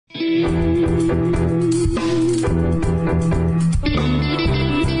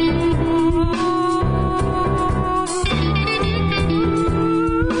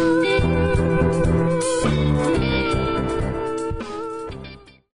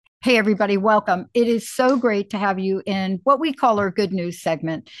Hey, everybody, welcome. It is so great to have you in what we call our good news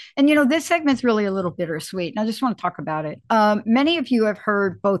segment. And, this segment's really a little bittersweet, and I just want to talk about it. Many of you have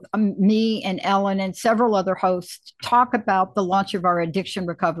heard both me and Ellen and several other hosts talk about the launch of our addiction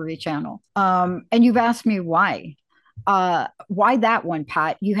recovery channel. And you've asked me why. Why that one,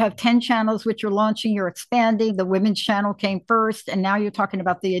 Pat? You have 10 channels which you're launching, you're expanding. The women's channel came first, and now you're talking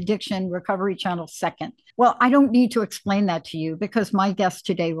about the addiction recovery channel second. Well, I don't need to explain that to you because my guest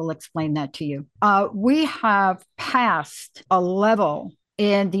today will explain that to you. We have passed a level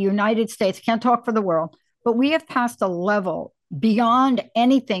in the United States, can't talk for the world, but we have passed a level beyond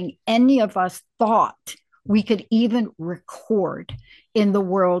anything any of us thought we could even record in the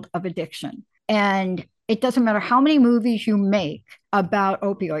world of addiction. And it doesn't matter how many movies you make about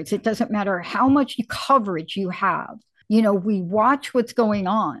opioids. It doesn't matter how much coverage you have. We watch what's going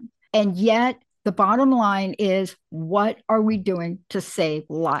on. And yet the bottom line is, what are we doing to save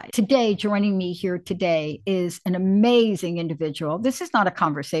lives? Today, joining me here today is an amazing individual. This is not a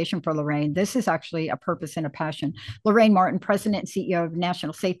conversation for Lorraine. This is actually a purpose and a passion. Lorraine Martin, President and CEO of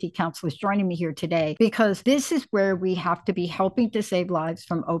National Safety Council, is joining me here today because this is where we have to be helping to save lives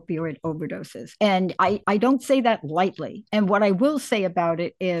from opioid overdoses. And I don't say that lightly. And what I will say about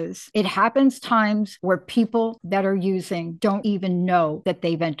it is it happens times where people that are using don't even know that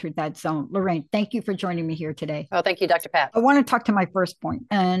they've entered that zone. Lorraine, thank you for joining me here today. Well, thank you, Dr. Pat. I want to talk to my first point.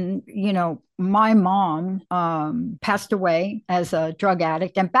 And, my mom passed away as a drug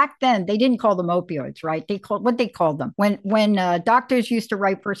addict. And back then, they didn't call them opioids, right? They called them. When doctors used to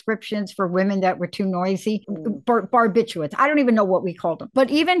write prescriptions for women that were too noisy, barbiturates. I don't even know what we called them. But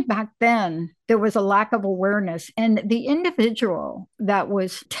even back then, there was a lack of awareness. And the individual that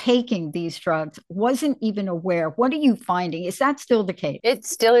was taking these drugs wasn't even aware. What are you finding? Is that still the case? It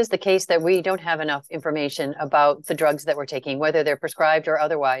still is the case that we don't have enough information about the drugs that we're taking, whether they're prescribed or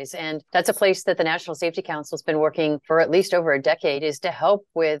otherwise. And that's a place that the National Safety Council has been working for at least over a decade, is to help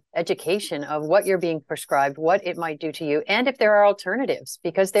with education of what you're being prescribed, what it might do to you, and if there are alternatives,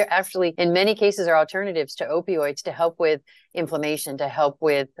 because there actually, in many cases, are alternatives to opioids to help with inflammation, to help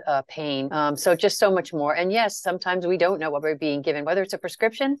with pain. So just so much more. And yes, sometimes we don't know what we're being given, whether it's a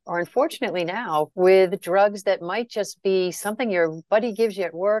prescription or, unfortunately now, with drugs that might just be something your buddy gives you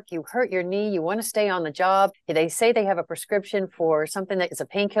at work. You hurt your knee, you want to stay on the job. They say they have a prescription for something that is a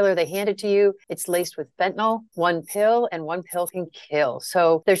painkiller. They hand it to you. It's laced with fentanyl, one pill, and one pill can kill.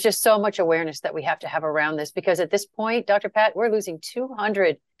 So there's just so much awareness that we have to have around this, because at this point, Dr. Pat, we're losing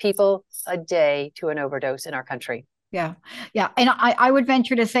 200 people a day to an overdose in our country. Yeah. And I would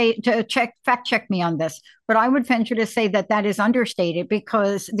venture to say, fact check me on this, but I would venture to say that is understated,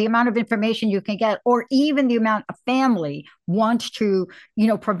 because the amount of information you can get, or even the amount a family wants to,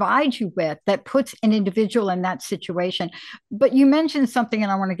 provide you with, that puts an individual in that situation. But you mentioned something,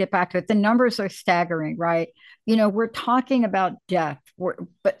 and I want to get back to it. The numbers are staggering, right? We're talking about death,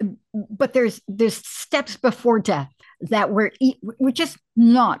 but there's steps before death that we're just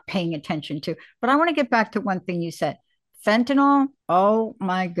not paying attention to. But I want to get back to one thing you said. Fentanyl, oh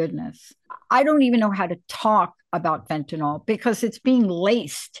my goodness. I don't even know how to talk about fentanyl, because it's being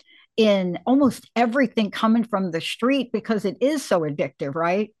laced in almost everything coming from the street, because it is so addictive,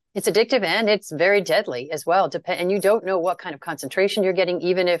 right? It's addictive, and it's very deadly as well. And you don't know what kind of concentration you're getting,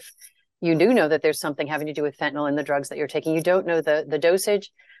 even if you do know that there's something having to do with fentanyl in the drugs that you're taking. You don't know the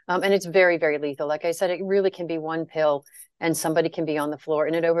dosage. And it's very, very lethal. Like I said, it really can be one pill and somebody can be on the floor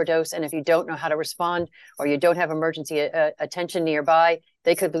in an overdose. And if you don't know how to respond, or you don't have emergency attention nearby,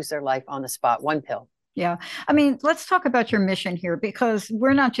 they could lose their life on the spot. One pill. Yeah. I mean, let's talk about your mission here, because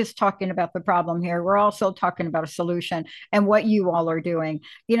we're not just talking about the problem here. We're also talking about a solution and what you all are doing.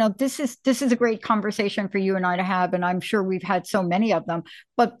 This is a great conversation for you and I to have, and I'm sure we've had so many of them.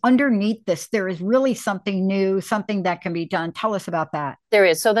 But underneath this, there is really something new, something that can be done. Tell us about that. There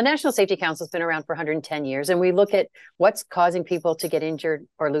is. So the National Safety Council has been around for 110 years, and we look at what's causing people to get injured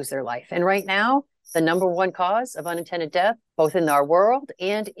or lose their life. And right now, the number one cause of unintended death, both in our world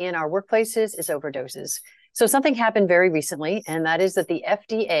and in our workplaces, is overdoses. So something happened very recently, and that is that the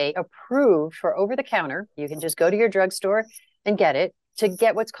FDA approved for over-the-counter, you can just go to your drugstore and get it, to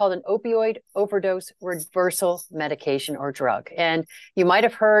get what's called an opioid overdose reversal medication or drug. And you might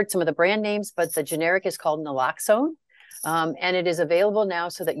have heard some of the brand names, but the generic is called naloxone. And it is available now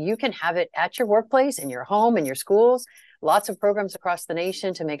so that you can have it at your workplace, in your home, in your schools, lots of programs across the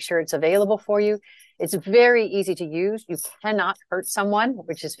nation to make sure it's available for you. It's very easy to use. You cannot hurt someone,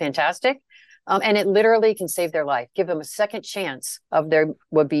 which is fantastic. And it literally can save their life, give them a second chance of their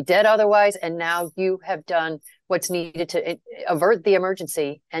would be dead otherwise. And now you have done what's needed to avert the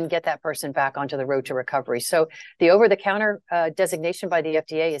emergency and get that person back onto the road to recovery. So the over-the-counter designation by the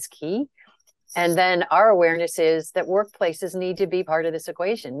FDA is key. And then our awareness is that workplaces need to be part of this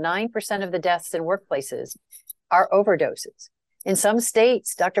equation. 9% of the deaths in workplaces are overdoses. In some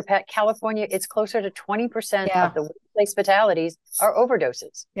states, Dr. Pat, California, it's closer to 20% of the workplace fatalities are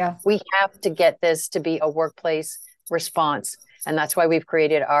overdoses. Yeah. We have to get this to be a workplace response. And that's why we've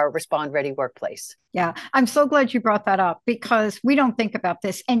created our Respond Ready Workplace. Yeah, I'm so glad you brought that up because we don't think about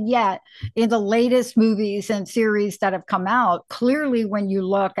this. And yet, in the latest movies and series that have come out, clearly when you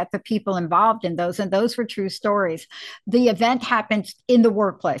look at the people involved in those, and those were true stories, the event happens in the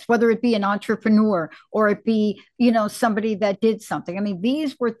workplace, whether it be an entrepreneur or it be, somebody that did something. I mean,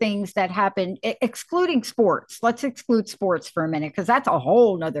 these were things that happened, excluding sports. Let's exclude sports for a minute because that's a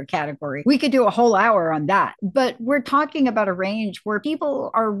whole nother category. We could do a whole hour on that. But we're talking about a range where people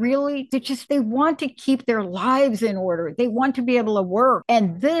are really, they want to keep their lives in order. They want to be able to work.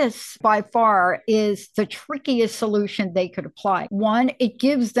 And this, by far, is the trickiest solution they could apply. One, it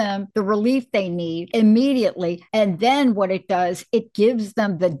gives them the relief they need immediately. And then what it does, it gives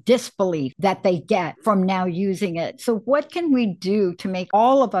them the disbelief that they get from now using it. So what can we do to make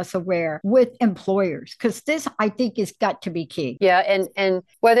all of us aware with employers? Because this, I think, has got to be key. Yeah. And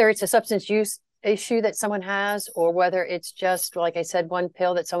whether it's a substance use issue that someone has, or whether it's just, like I said, one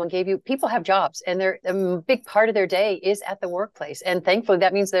pill that someone gave you, people have jobs and a big part of their day is at the workplace. And thankfully,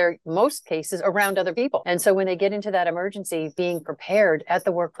 that means they're most cases around other people. And so when they get into that emergency, being prepared at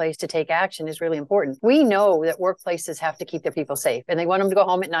the workplace to take action is really important. We know that workplaces have to keep their people safe and they want them to go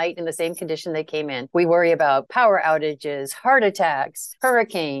home at night in the same condition they came in. We worry about power outages, heart attacks,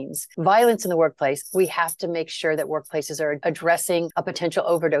 hurricanes, violence in the workplace. We have to make sure that workplaces are addressing a potential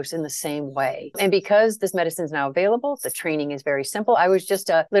overdose in the same way. And because this medicine is now available, the training is very simple. I was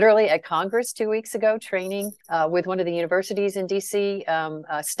just literally at Congress 2 weeks ago training with one of the universities in DC,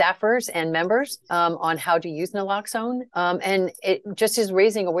 staffers and members on how to use naloxone. And it just is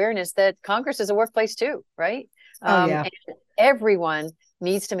raising awareness that Congress is a workplace too, right? And everyone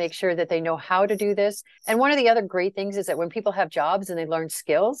needs to make sure that they know how to do this. And one of the other great things is that when people have jobs and they learn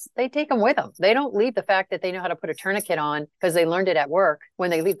skills, they take them with them. They don't leave the fact that they know how to put a tourniquet on because they learned it at work when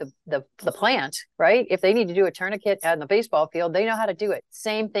they leave the plant, right? If they need to do a tourniquet on the baseball field, they know how to do it.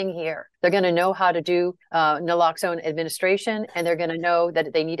 Same thing here. They're going to know how to do naloxone administration, and they're going to know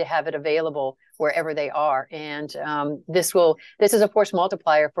that they need to have it available wherever they are. And this is a force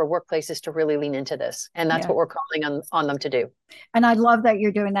multiplier for workplaces to really lean into this. And that's what we're calling on them to do. And I love that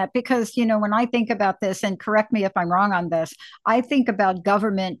you're doing that because, when I think about this, and correct me if I'm wrong on this, I think about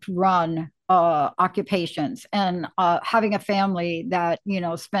government run occupations and having a family that,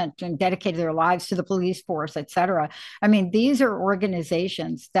 spent and dedicated their lives to the police force, et cetera. I mean, these are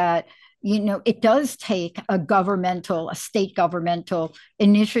organizations that, it does take a state governmental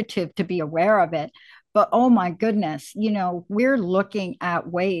initiative to be aware of it. But oh my goodness, we're looking at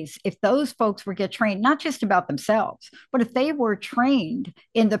ways if those folks were get trained, not just about themselves, but if they were trained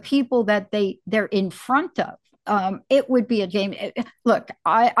in the people that they're in front of, it would be a game. Look,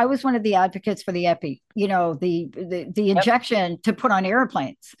 I was one of the advocates for the epi, the injection to put on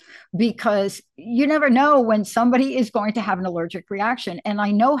airplanes, because you never know when somebody is going to have an allergic reaction. And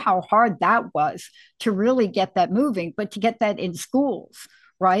I know how hard that was to really get that moving, but to get that in schools,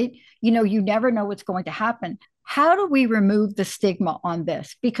 right? You never know what's going to happen. How do we remove the stigma on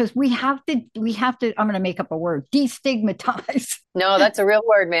this? Because we have to, I'm going to make up a word, destigmatize. No, that's a real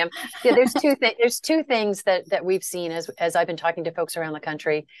word, ma'am. Yeah, there's two things that we've seen as I've been talking to folks around the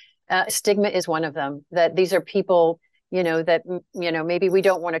country. Stigma is one of them, that these are people, that, maybe we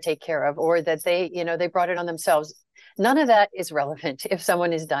don't want to take care of, or that they brought it on themselves. None of that is relevant if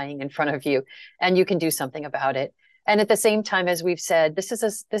someone is dying in front of you and you can do something about it. And at the same time, as we've said, this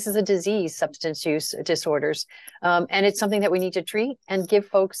is a disease, substance use disorders, and it's something that we need to treat and give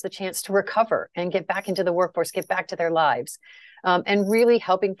folks the chance to recover and get back into the workforce, get back to their lives, and really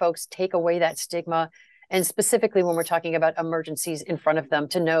helping folks take away that stigma. And specifically when we're talking about emergencies in front of them,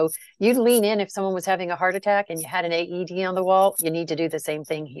 to know you'd lean in if someone was having a heart attack and you had an AED on the wall, you need to do the same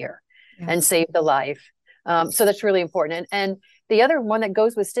thing here and save the life. So that's really important. And the other one that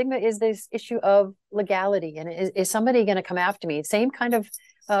goes with stigma is this issue of legality. And is somebody going to come after me? Same kind of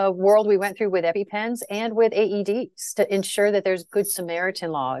world we went through with EpiPens and with AEDs to ensure that there's good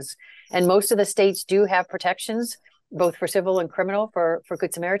Samaritan laws. And most of the states do have protections, both for civil and criminal, for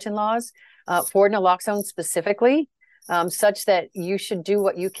good Samaritan laws. For naloxone specifically, such that you should do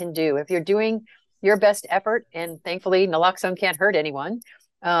what you can do. If you're doing your best effort, and thankfully naloxone can't hurt anyone,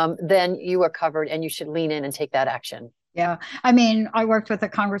 then you are covered and you should lean in and take that action. Yeah. I mean, I worked with the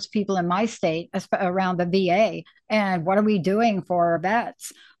Congress people in my state around the VA. And what are we doing for our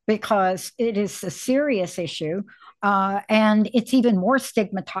vets? Because it is a serious issue. And it's even more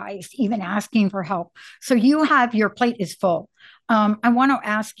stigmatized, even asking for help. So you have your plate is full. I want to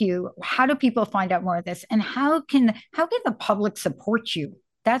ask you, how do people find out more of this? And how can the public support you?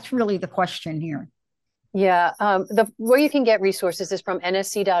 That's really the question here. Yeah, the where you can get resources is from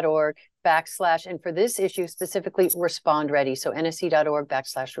nsc.org / and for this issue specifically, Respond Ready. So nsc.org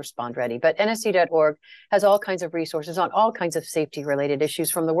 / Respond Ready. But nsc.org has all kinds of resources on all kinds of safety related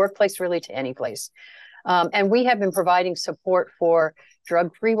issues, from the workplace really to any place. And we have been providing support for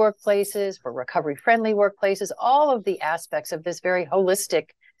drug-free workplaces, for recovery-friendly workplaces, all of the aspects of this very holistic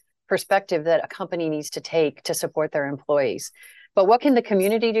perspective that a company needs to take to support their employees. But what can the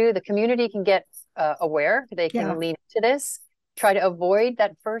community do? The community can get aware. They can lean into this, try to avoid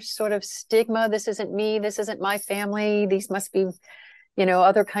that first sort of stigma. This isn't me. This isn't my family. These must be,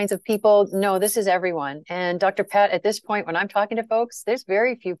 other kinds of people. No, this is everyone. And Dr. Pat, at this point, when I'm talking to folks, there's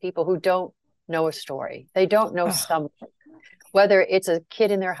very few people who don't know a story. They don't know something, whether it's a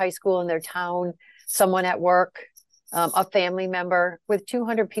kid in their high school, in their town, someone at work, a family member. With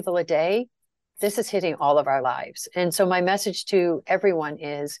 200 people a day, this is hitting all of our lives. And so my message to everyone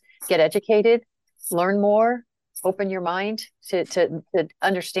is get educated, learn more, open your mind to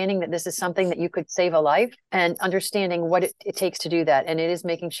understanding that this is something that you could save a life, and understanding what it takes to do that. And it is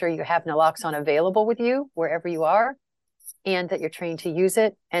making sure you have naloxone available with you wherever you are, and that you're trained to use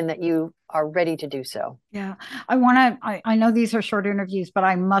it, and that you are ready to do so. Yeah. I know these are short interviews, but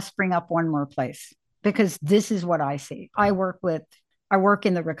I must bring up one more place, because this is what I see. I work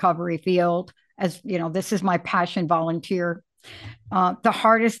in the recovery field. As you know, this is my passion, volunteer. The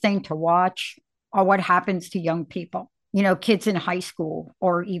hardest thing to watch are what happens to young people, kids in high school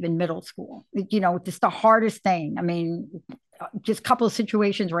or even middle school. It's the hardest thing. I mean, just a couple of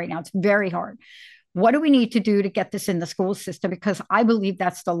situations right now. It's very hard. What do we need to do to get this in the school system? Because I believe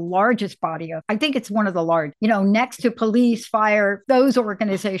that's the largest body of, I think it's one of the large, next to police, fire, those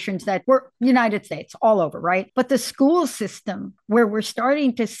organizations that were United States all over, right? But the school system, where we're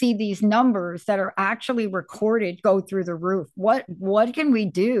starting to see these numbers that are actually recorded go through the roof. What can we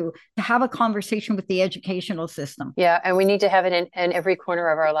do to have a conversation with the educational system? Yeah, and we need to have it in every corner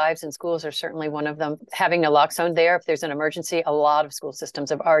of our lives, and schools are certainly one of them. Having naloxone there, if there's an emergency, a lot of school systems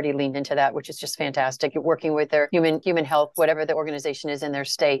have already leaned into that, which is just fantastic. You're working with their human health, whatever the organization is in their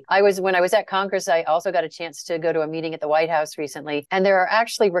state. When I was at Congress, I also got a chance to go to a meeting at the White House recently, and there are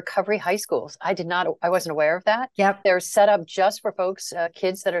actually recovery high schools. I wasn't aware of that. Yep. They're set up just for folks,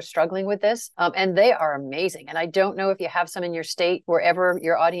 kids that are struggling with this, and they are amazing. And I don't know if you have some in your state, wherever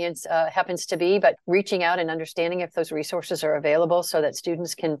your audience happens to be, but reaching out and understanding if those resources are available so that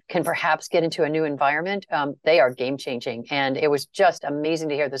students can perhaps get into a new environment. They are game changing, and it was just amazing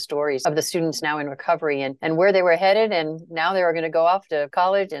to hear the stories of the students now in recovery and where they were headed, and now they were going to go off to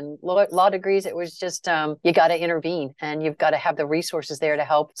college and law degrees. It was just you got to intervene, and you've got to have the resources there to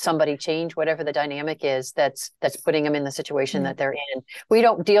help somebody change whatever the dynamic is that's putting them in the situation that they're in. We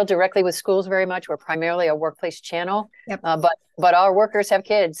don't deal directly with schools very much. We're primarily a workplace channel. Yep. But our workers have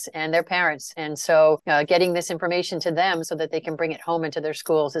kids and their parents, and so getting this information to them so that they can bring it home into their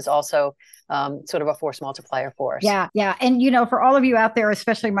schools is also sort of a force multiplier for us. Yeah. And, for all of you out there,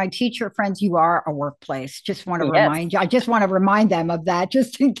 especially my teacher friends, you are a workplace. Just want to remind you. I just want to remind them of that,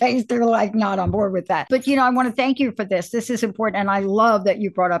 just in case they're like not on board with that. But, I want to thank you for this. This is important. And I love that you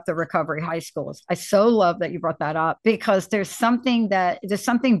brought up the recovery high schools. I so love that you brought that up, because there's something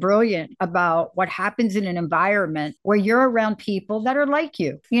brilliant about what happens in an environment where you're around people that are like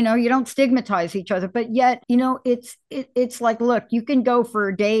you. You don't stigmatize each other, but yet, it's like, look, you can go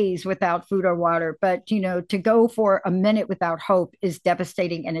for days without food or water, but to go for a minute without hope is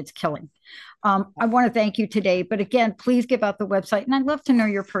devastating, and it's killing. I want to thank you today, but again, please give out the website, and I'd love to know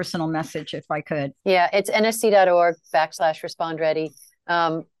your personal message if I could. Yeah, it's nsc.org / Respond Ready.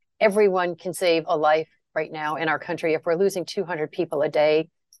 Everyone can save a life right now in our country. If we're losing 200 people a day,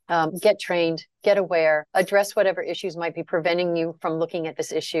 get trained, get aware, address whatever issues might be preventing you from looking at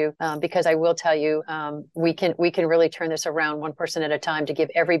this issue. Because I will tell you, we can really turn this around one person at a time to give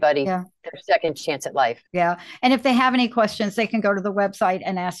everybody their second chance at life. Yeah. And if they have any questions, they can go to the website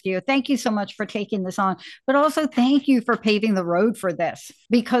and ask you. Thank you so much for taking this on, but also thank you for paving the road for this,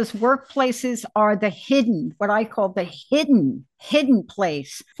 because workplaces are what I call the hidden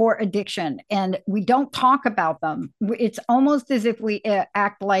place for addiction. And we don't talk about them. It's almost as if we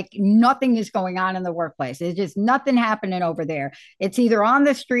act like nothing is going going on in the workplace. There's just nothing happening over there. It's either on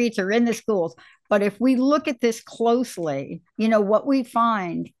the streets or in the schools. But if we look at this closely, what we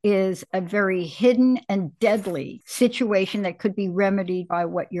find is a very hidden and deadly situation that could be remedied by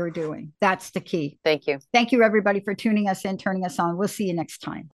what you're doing. That's the key. Thank you. Thank you, everybody, for tuning us in, turning us on. We'll see you next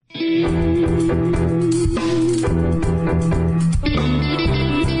time.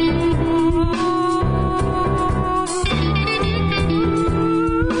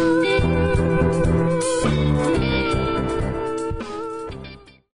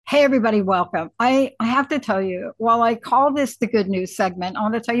 Hey, everybody, welcome. I have to tell you, while I call this the good news segment, I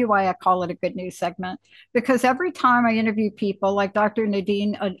want to tell you why I call it a good news segment. Because every time I interview people like Dr.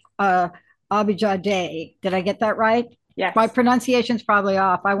 Nadine Abijadeh, did I get that right? Yes. My pronunciation's probably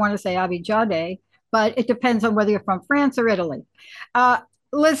off. I want to say Abijadeh, but it depends on whether you're from France or Italy.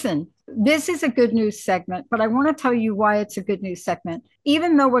 Listen, this is a good news segment, but I want to tell you why it's a good news segment.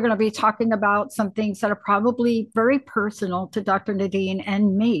 Even though we're going to be talking about some things that are probably very personal to Dr. Nadine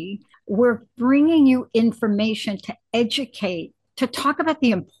and me, we're bringing you information to educate, to talk about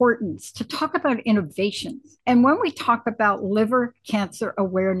the importance, to talk about innovations. And when we talk about Liver Cancer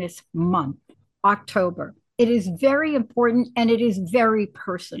Awareness Month, October, it is very important and it is very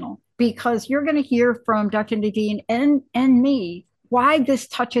personal because you're going to hear from Dr. Nadine and me why this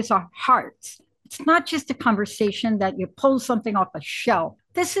touches our hearts. It's not just a conversation that you pull something off a shelf.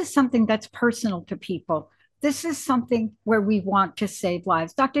 This is something that's personal to people. This is something where we want to save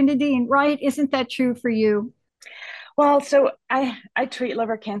lives. Dr. Nadine, right? Isn't that true for you? Well, so I treat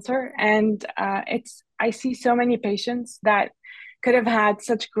liver cancer, and I see so many patients that could have had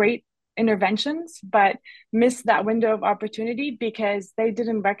such great interventions, but missed that window of opportunity because they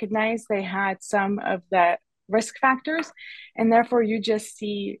didn't recognize they had some of the risk factors, and therefore you just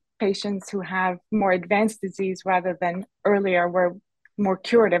see patients who have more advanced disease rather than earlier where more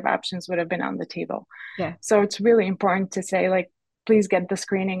curative options would have been on the table. Yeah. So it's really important to say, like, please get the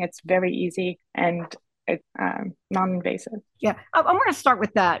screening. It's very easy and it's non-invasive. Yeah, I want to start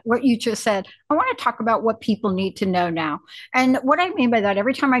with that, what you just said. I want to talk about what people need to know now. And what I mean by that,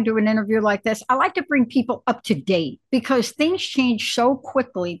 every time I do an interview like this, I like to bring people up to date because things change so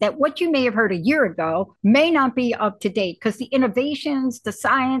quickly that what you may have heard a year ago may not be up to date because the innovations, the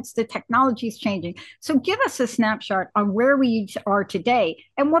science, the technology is changing. So give us a snapshot on where we are today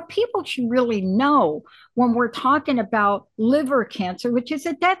and what people should really know when we're talking about liver cancer, which is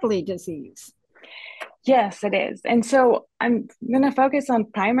a deadly disease. Yes, it is. And so I'm going to focus on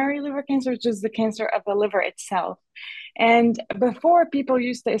primary liver cancer, which is the cancer of the liver itself. And before, people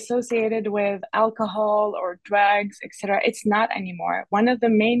used to associate it with alcohol or drugs, etc. It's not anymore. One of the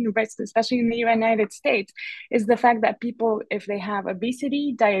main risks, especially in the United States, is the fact that people, if they have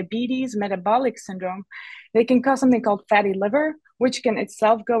obesity, diabetes, metabolic syndrome, they can cause something called fatty liver, which can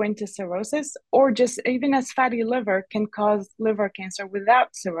itself go into cirrhosis, or just even as fatty liver can cause liver cancer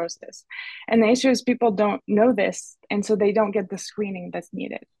without cirrhosis. And the issue is people don't know this, and so they don't get the screening that's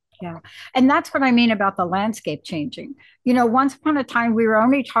needed. Yeah. And that's what I mean about the landscape changing. Once upon a time, we were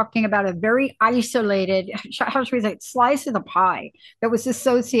only talking about a very isolated, how should we say, slice of the pie that was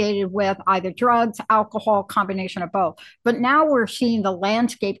associated with either drugs, alcohol, combination of both. But now we're seeing the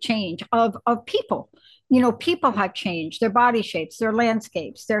landscape change of people. People have changed, their body shapes, their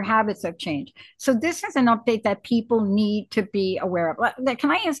landscapes, their habits have changed. So this is an update that people need to be aware of.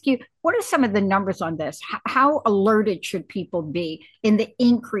 Can I ask you, what are some of the numbers on this? How alerted should people be in the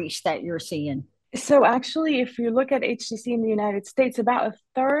increase that you're seeing? So actually, if you look at HCC in the United States, about a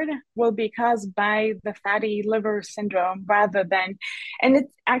third will be caused by the fatty liver syndrome rather than, and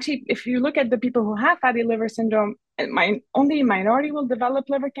it's actually, if you look at the people who have fatty liver syndrome, only a minority will develop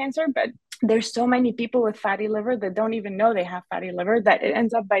liver cancer, but there's so many people with fatty liver that don't even know they have fatty liver that it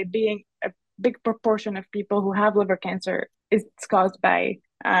ends up by being a big proportion of people who have liver cancer is caused by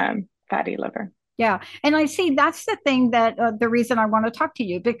fatty liver. Yeah. And I see that's the thing that the reason I want to talk to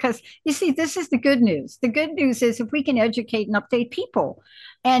you, because you see, this is the good news. The good news is if we can educate and update people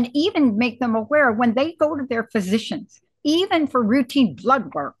and even make them aware when they go to their physicians, even for routine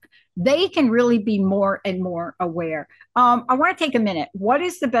blood work, they can really be more and more aware. I want to take a minute. What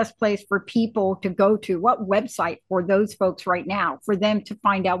is the best place for people to go to? What website for those folks right now for them to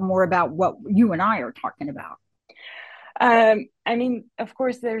find out more about what you and I are talking about? Of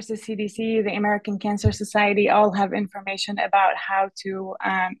course, there's the CDC, the American Cancer Society, all have information about how to,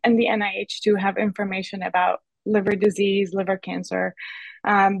 and the NIH too have information about liver disease, liver cancer,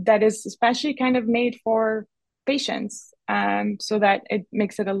 that is especially kind of made for patients, so that it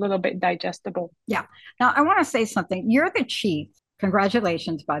makes it a little bit digestible. Yeah. Now, I want to say something. You're the chief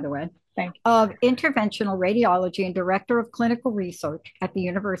Congratulations, by the way, Thank you. of interventional radiology and director of clinical research at the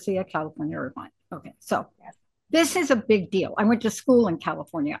University of California, Irvine. Okay, so Yes. this is a big deal. I went to school in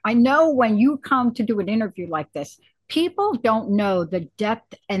California. I know when you come to do an interview like this, people don't know the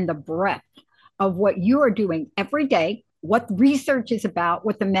depth and the breadth of what you are doing every day, what research is about,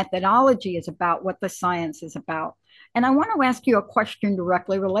 what the methodology is about, what the science is about. And I want to ask you a question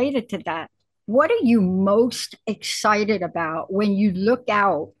directly related to that. What are you most excited about when you look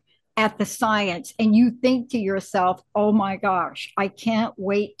out at the science and you think to yourself, oh my gosh, I can't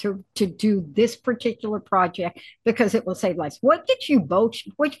wait to do this particular project because it will save lives? What gets you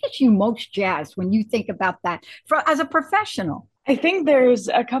most jazzed when you think about that as a professional? I think there's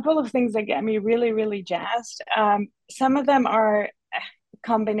a couple of things that get me really, really jazzed. Some of them are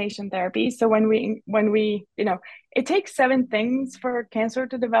combination therapy. So when we, it takes 7 things for cancer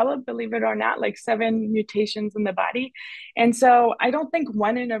to develop, believe it or not, like 7 mutations in the body. And so I don't think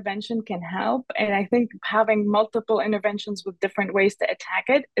one intervention can help. And I think having multiple interventions with different ways to attack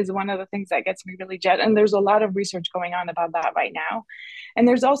it is one of the things that gets me really jazzed. And there's a lot of research going on about that right now. And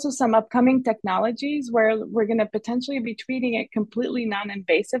there's also some upcoming technologies where we're going to potentially be treating it completely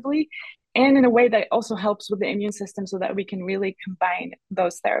non-invasively and in a way that also helps with the immune system so that we can really combine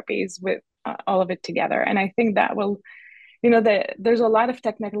those therapies with all of it together. And I think that will, there's a lot of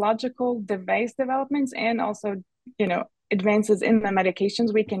technological device developments and also, advances in the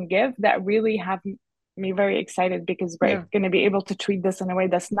medications we can give that really have me very excited because we're going to be able to treat this in a way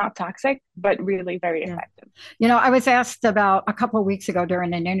that's not toxic, but really very effective. I was asked about a couple of weeks ago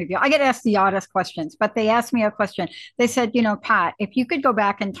during an interview. I get asked the oddest questions, but they asked me a question. They said, Pat, if you could go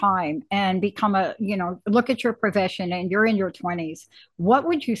back in time and become look at your profession and you're in your 20s, what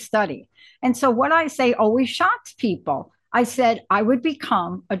would you study? And so what I say always shocks people. I said I would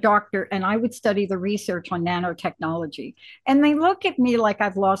become a doctor and I would study the research on nanotechnology. And they look at me like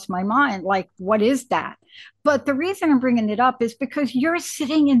I've lost my mind, like, what is that? But the reason I'm bringing it up is because you're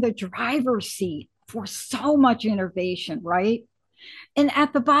sitting in the driver's seat for so much innovation, right? And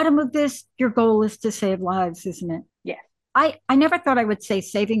at the bottom of this, your goal is to save lives, isn't it? Yeah. I never thought I would say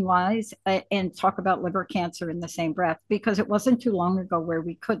saving lives and talk about liver cancer in the same breath because it wasn't too long ago where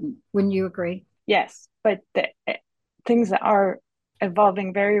we couldn't. Wouldn't you agree? Yes, but things that are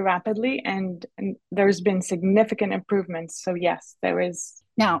evolving very rapidly and there's been significant improvements. So yes, there is.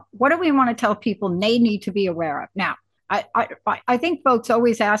 Now, what do we want to tell people they need to be aware of? Now, I think folks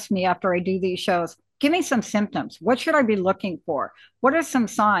always ask me after I do these shows, give me some symptoms. What should I be looking for? What are some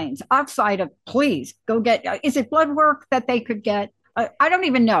signs outside of, please go get, is it blood work that they could get? I don't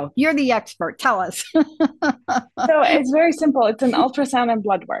even know. You're the expert. Tell us. So it's very simple. It's an ultrasound and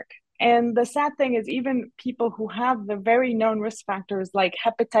blood work. And the sad thing is even people who have the very known risk factors like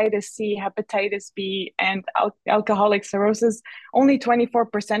hepatitis C, hepatitis B, and alcoholic cirrhosis, only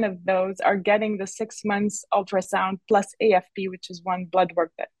 24% of those are getting the 6 months ultrasound plus AFP, which is one blood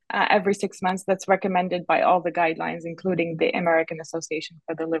work that every 6 months that's recommended by all the guidelines, including the American Association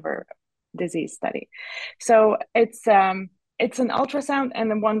for the Liver Disease Study. So it's an ultrasound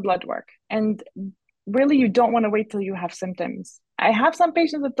and then one blood work. And really, you don't want to wait till you have symptoms. I have some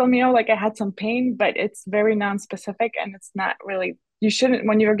patients that tell me, like I had some pain, but it's very non-specific and it's not really, you shouldn't,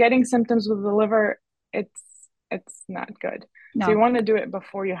 when you're getting symptoms with the liver, it's not good. No. So you want to do it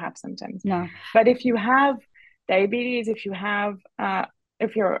before you have symptoms. No. But if you have diabetes, if you have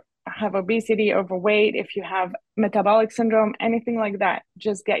obesity, overweight, if you have metabolic syndrome, anything like that,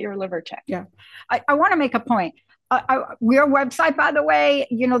 just get your liver checked. Yeah. I want to make a point. Your website, by the way,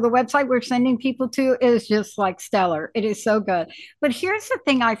 the website we're sending people to is just like stellar. It is so good. But here's the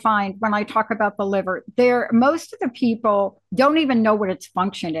thing I find when I talk about the liver, most of the people don't even know what its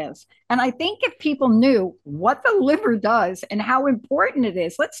function is. And I think if people knew what the liver does and how important it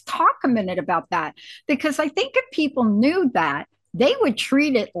is, let's talk a minute about that. Because I think if people knew that, they would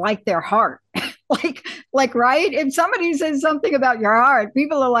treat it like their heart. like, right? If somebody says something about your heart,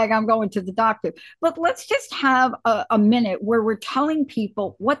 people are like, I'm going to the doctor. But let's just have a minute where we're telling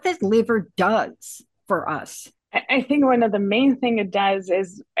people what the liver does for us. I think one of the main thing it does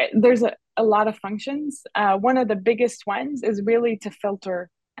is there's a lot of functions. One of the biggest ones is really to filter.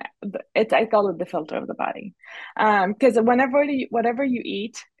 I call it the filter of the body. Because whatever you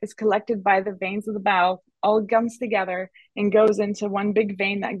eat is collected by the veins of the bowel, all comes together and goes into one big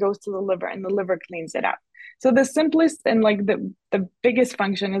vein that goes to the liver, and the liver cleans it up. So the simplest and like the biggest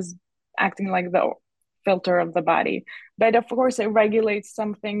function is acting like the filter of the body. But of course, it regulates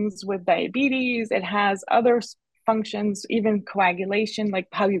some things with diabetes. It has other functions, even coagulation, like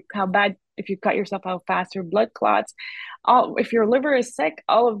how bad, if you cut yourself, how fast your blood clots. If your liver is sick,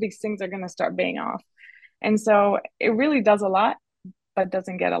 all of these things are going to start being off. And so it really does a lot. that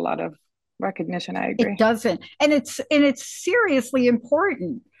doesn't get a lot of recognition. I It agree. doesn't. And it's seriously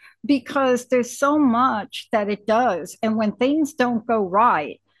important because there's so much that it does. And when things don't go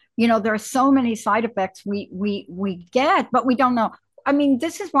right, there are so many side effects we get, but we don't know. I mean,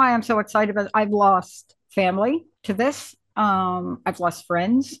 this is why I'm so excited about it. I've lost family to this. I've lost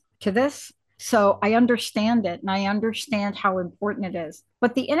friends to this. So I understand it and I understand how important it is.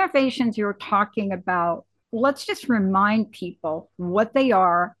 But the innovations you're talking about, let's just remind people what they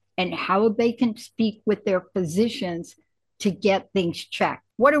are and how they can speak with their physicians to get things checked.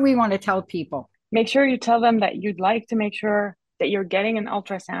 What do we want to tell people? Make sure you tell them that you'd like to make sure that you're getting an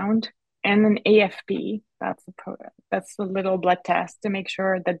ultrasound and an AFP. That's the little blood test to make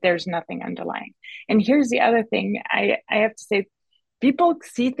sure that there's nothing underlying. And here's the other thing I have to say, people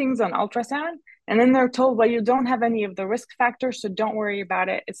see things on ultrasound and then they're told, well, you don't have any of the risk factors, so don't worry about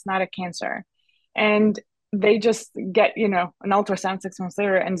it. It's not a cancer. And they just get, an ultrasound 6 months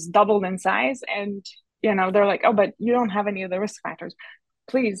later and it's doubled in size. And, they're like, oh, but you don't have any of the risk factors.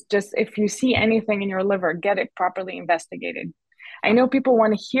 Please, just if you see anything in your liver, get it properly investigated. I know people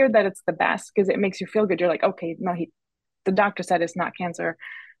want to hear that it's the best because it makes you feel good. You're like, okay, no, the doctor said it's not cancer.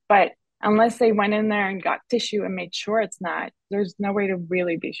 But unless they went in there and got tissue and made sure it's not, there's no way to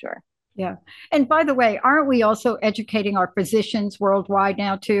really be sure. Yeah. And by the way, aren't we also educating our physicians worldwide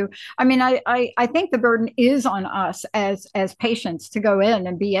now too? I mean, I think the burden is on us as patients to go in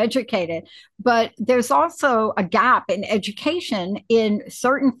and be educated, but there's also a gap in education in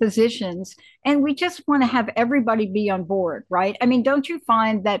certain physicians, and we just want to have everybody be on board, right? I mean, don't you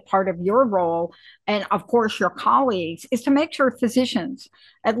find that part of your role, and of course your colleagues, is to make sure physicians,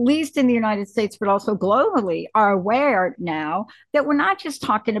 at least in the United States, but also globally, are aware now that we're not just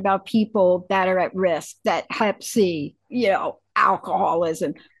talking about people that are at risk, that Hep C,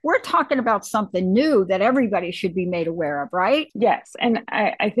 alcoholism. We're talking about something new that everybody should be made aware of, right? Yes. And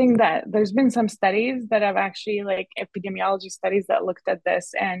I think that there's been some studies that have actually, like epidemiology studies that looked at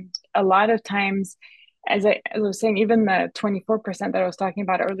this. And a lot of times, as I was saying, even the 24% that I was talking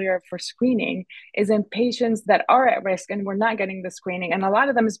about earlier for screening is in patients that are at risk and we're not getting the screening. And a lot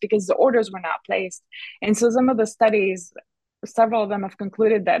of them is because the orders were not placed. And so some of the studies, several of them have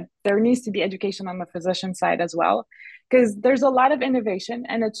concluded that there needs to be education on the physician side as well, because there's a lot of innovation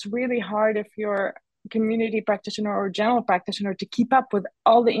and it's really hard if you're a community practitioner or general practitioner to keep up with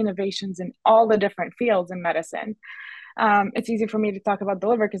all the innovations in all the different fields in medicine. It's easy for me to talk about the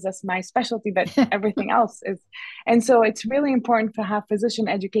liver because that's my specialty, but everything else is. And so it's really important to have physician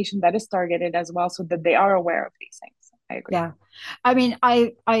education that is targeted as well so that they are aware of these things. I agree. Yeah. I mean,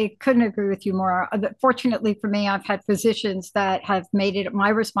 I couldn't agree with you more. Fortunately for me, I've had physicians that have made it my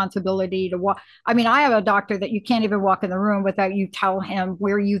responsibility to walk. I mean, I have a doctor that you can't even walk in the room without you tell him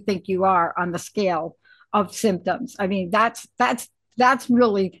where you think you are on the scale of symptoms. I mean, that's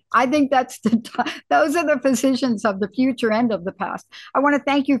really, I think those are the physicians of the future and of the past. I want to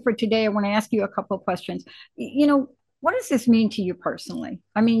thank you for today. I want to ask you a couple of questions. What does this mean to you personally?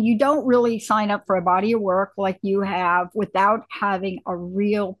 I mean, you don't really sign up for a body of work like you have without having a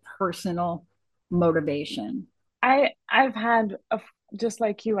real personal motivation. I've had just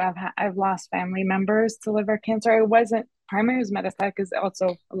like you, I've lost family members to liver cancer. It wasn't primary, it was metastatic, is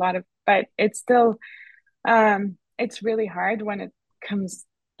also a lot of, but it's still it's really hard when it comes,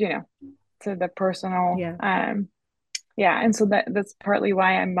 to the personal. Yeah. And so that's partly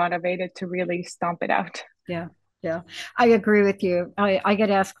why I'm motivated to really stomp it out. Yeah. Yeah, I agree with you. I get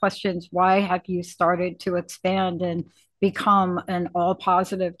asked questions. Why have you started to expand and become an all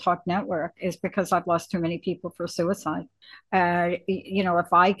positive talk network? Is because I've lost too many people for suicide.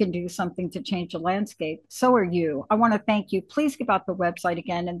 If I can do something to change the landscape, so are you. I want to thank you. Please give out the website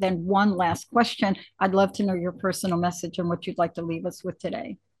again. And then one last question. I'd love to know your personal message and what you'd like to leave us with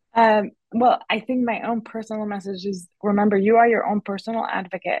today. Well, I think my own personal message is, remember, you are your own personal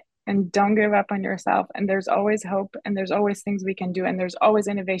advocate. And don't give up on yourself. And there's always hope and there's always things we can do. And there's always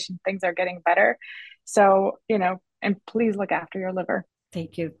innovation. Things are getting better. So, and please look after your liver.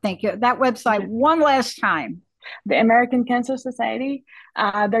 Thank you. Thank you. That website, one last time. The American Cancer Society.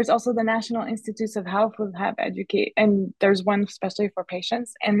 There's also the National Institutes of Health will have educate. And there's one especially for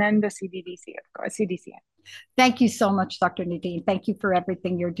patients. And then the CDC, of course, CDC. Thank you so much, Dr. Nadine. Thank you for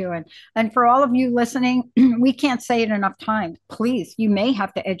everything you're doing. And for all of you listening, we can't say it enough times. Please, you may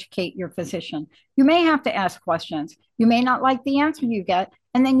have to educate your physician. You may have to ask questions. You may not like the answer you get,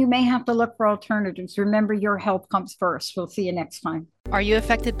 and then you may have to look for alternatives. Remember, your health comes first. We'll see you next time. Are you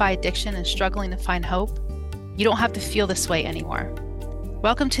affected by addiction and struggling to find hope? You don't have to feel this way anymore.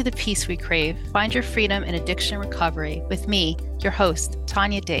 Welcome to the Peace We Crave. Find your freedom in addiction recovery with me, your host,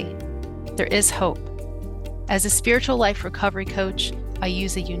 Tanya Day. There is hope. As a spiritual life recovery coach, I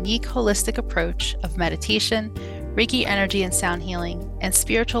use a unique holistic approach of meditation, Reiki energy and sound healing, and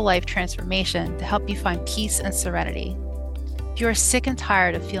spiritual life transformation to help you find peace and serenity. If you are sick and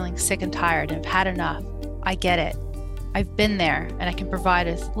tired of feeling sick and tired and have had enough, I get it. I've been there, and I can provide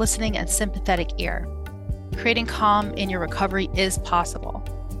a listening and sympathetic ear. Creating calm in your recovery is possible.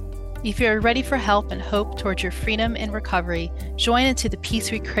 If you're ready for help and hope towards your freedom in recovery, join into the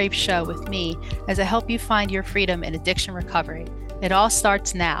Peace We Crave show with me as I help you find your freedom in addiction recovery. It all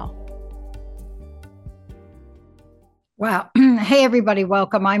starts now. Wow. Hey, everybody,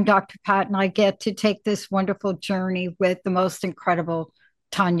 welcome. I'm Dr. Pat, and I get to take this wonderful journey with the most incredible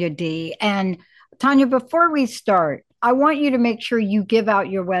Tanya D. And Tanya, before we start, I want you to make sure you give out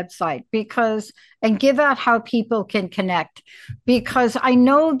your website and give out how people can connect, because I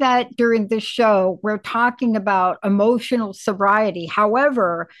know that during this show, we're talking about emotional sobriety.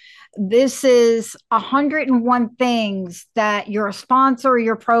 However, this is 101 things that your sponsor or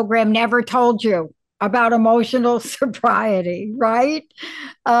your program never told you about emotional sobriety, right?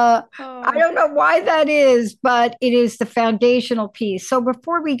 I don't know why that is, but it is the foundational piece. So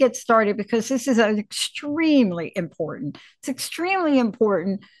before we get started, because this is extremely important, it's extremely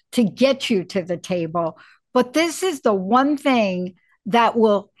important to get you to the table. But this is the one thing that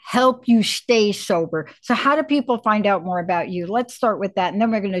will help you stay sober. So how do people find out more about you? Let's start with that, and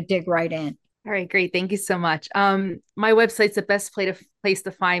then we're going to dig right in. All right, great. Thank you so much. My website's the best place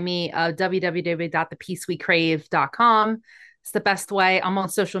to find me, www.thepeacewecrave.com. It's the best way. I'm on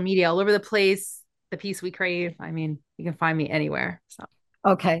social media all over the place. The Peace We Crave. I mean, you can find me anywhere. So.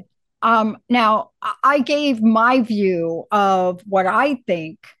 Okay. Now, I gave my view of what I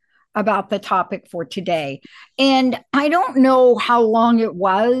think about the topic for today. And I don't know how long it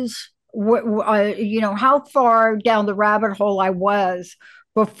was, how far down the rabbit hole I was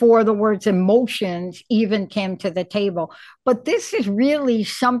before the words emotions even came to the table. But this is really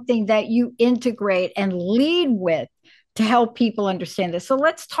something that you integrate and lead with to help people understand this. So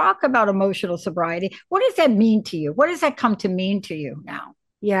let's talk about emotional sobriety. What does that mean to you? What does that come to mean to you now?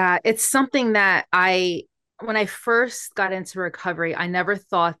 Yeah, it's something that when I first got into recovery, I never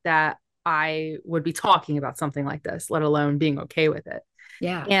thought that I would be talking about something like this, let alone being okay with it.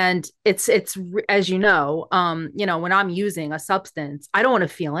 Yeah. And it's, as you know, when I'm using a substance, I don't want to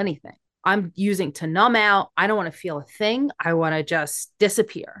feel anything. I'm using to numb out. I don't want to feel a thing. I want to just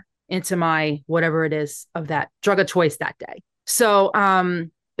disappear into my, whatever it is of that drug of choice that day. So,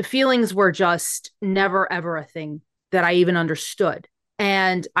 the feelings were just never, ever a thing that I even understood.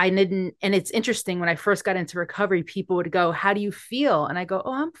 And and it's interesting, when I first got into recovery, people would go, "How do you feel?" And I go,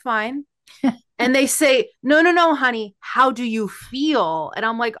 "Oh, I'm fine." And they say, no, honey, how do you feel? And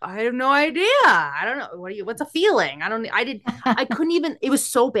I'm like, I have no idea. I don't know. What's a feeling? I couldn't even, it was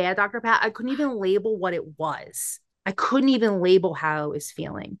so bad, Dr. Pat. I couldn't even label what it was. I couldn't even label how I was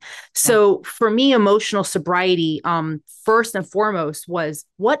feeling. So for me, emotional sobriety, first and foremost was,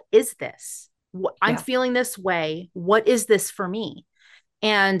 what is this? I'm feeling this way. What is this for me?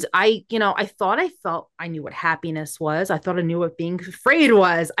 And I thought I knew what happiness was. I thought I knew what being afraid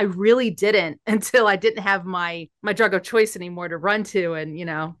was. I really didn't, until I didn't have my drug of choice anymore to run to and,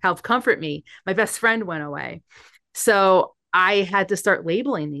 help comfort me. My best friend went away. So I had to start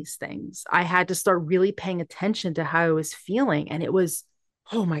labeling these things. I had to start really paying attention to how I was feeling. And it was,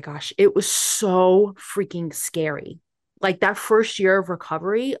 oh my gosh, it was so freaking scary. Like that first year of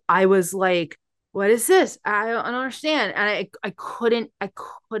recovery, I was like, what is this? I don't understand. And I couldn't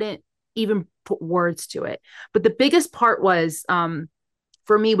even put words to it. But the biggest part was,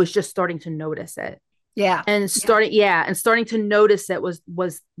 for me, was just starting to notice it. Yeah. And starting to notice it was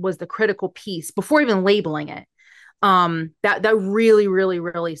the critical piece before even labeling it. That really, really,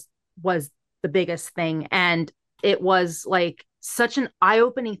 really was the biggest thing. And it was like such an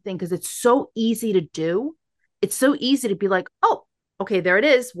eye-opening thing, because it's so easy to do. It's so easy to be like, oh, okay, there it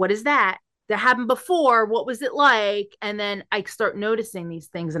is. What is that? That happened before. What was it like? And then I start noticing these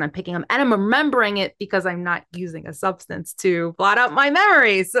things, and I'm picking them, and I'm remembering it because I'm not using a substance to blot out my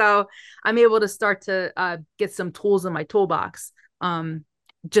memory. So I'm able to start to get some tools in my toolbox,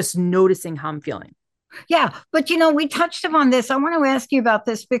 just noticing how I'm feeling. Yeah. But, we touched upon this. I want to ask you about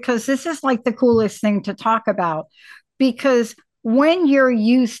this, because this is like the coolest thing to talk about, because when you're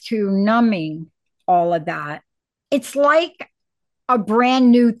used to numbing all of that, it's like a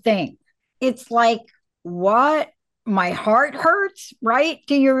brand new thing. It's like, what? My heart hurts, right?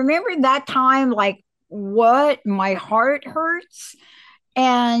 Do you remember that time? Like, what? My heart hurts.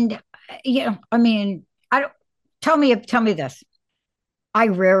 And, I don't, tell me this. I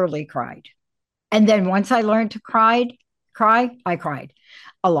rarely cried. And then once I learned to cry, I cried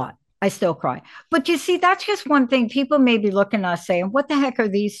a lot. I still cry. But you see, that's just one thing. People may be looking at us saying, what the heck are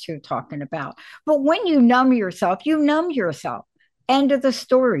these two talking about? But when you numb yourself, you numb yourself. End of the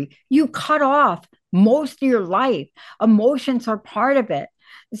story. You cut off most of your life. Emotions are part of it.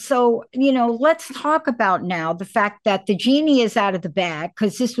 So, let's talk about now the fact that the genie is out of the bag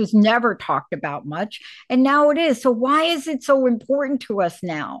because this was never talked about much. And now it is. So, why is it so important to us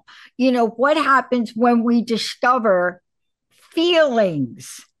now? What happens when we discover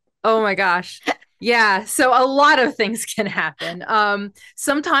feelings? Oh my gosh. Yeah. So a lot of things can happen.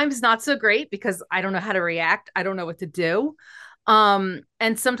 Sometimes not so great because I don't know how to react. I don't know what to do. And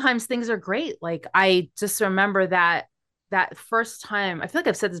sometimes things are great. Like I just remember that first time, I feel like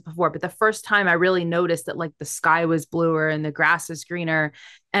I've said this before, but the first time I really noticed that like the sky was bluer and the grass was greener.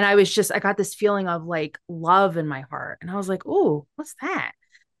 And I got this feeling of like love in my heart. And I was like, oh, what's that?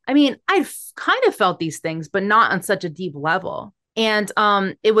 I mean, I've kind of felt these things, but not on such a deep level. And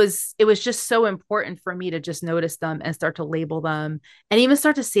it was just so important for me to just notice them and start to label them and even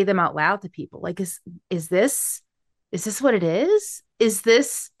start to say them out loud to people. Like, is this what it is? Is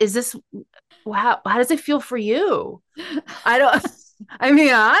this how does it feel for you? I don't I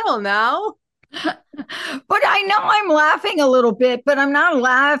mean, I don't know. But I know I'm laughing a little bit, but I'm not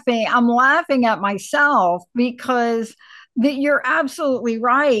laughing. I'm laughing at myself because you're absolutely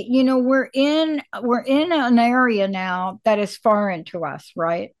right. We're in an area now that is foreign to us,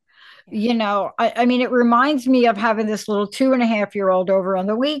 right? I mean, it reminds me of having this little 2.5-year-old over on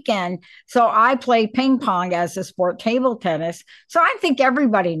the weekend. So I played ping pong as a sport, table tennis. So I think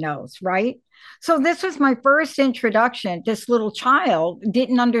everybody knows, right? So this was my first introduction. This little child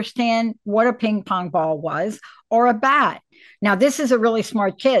didn't understand what a ping pong ball was or a bat. Now, this is a really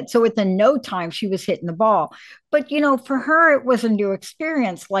smart kid. So within no time, she was hitting the ball. But, for her, it was a new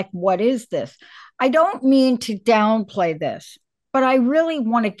experience. Like, what is this? I don't mean to downplay this, but I really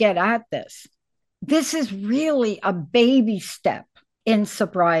want to get at this. This is really a baby step in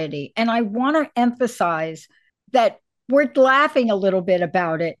sobriety. And I want to emphasize that we're laughing a little bit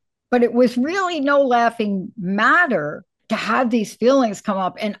about it, but it was really no laughing matter to have these feelings come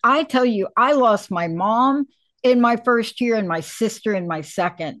up. And I tell you, I lost my mom in my first year and my sister in my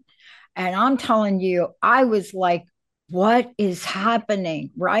second. And I'm telling you, I was like, what is happening?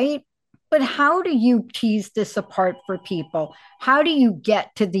 Right? But how do you tease this apart for people? How do you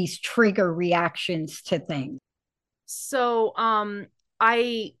get to these trigger reactions to things? So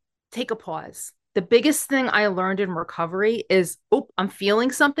I take a pause. The biggest thing I learned in recovery is, oh, I'm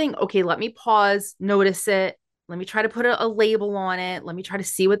feeling something. Okay, let me pause, notice it. Let me try to put a label on it. Let me try to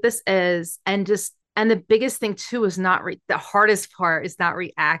see what this is. And the biggest thing too is the hardest part is not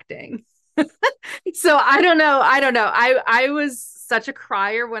reacting. So I don't know. I was such a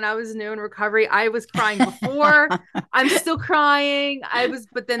crier when I was new in recovery. I was crying before. I'm still crying.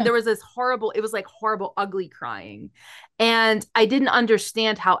 But then there was it was like horrible, ugly crying. And I didn't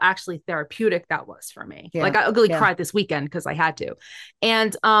understand how actually therapeutic that was for me. Yeah, like I ugly cried this weekend because I had to.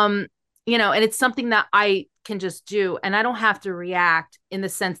 And, and it's something that I can just do. And I don't have to react in the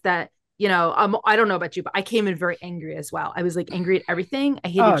sense that, I don't know about you, but I came in very angry as well. I was like angry at everything. I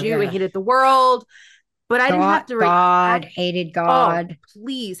hated you. Yeah. I hated the world. But I didn't have to God hated God. Oh,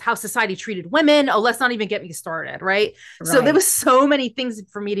 please, how society treated women. Oh, let's not even get me started, right? So there was so many things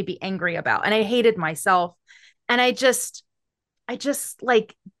for me to be angry about. And I hated myself. And I just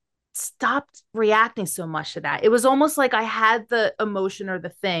like stopped reacting so much to that. It was almost like I had the emotion or the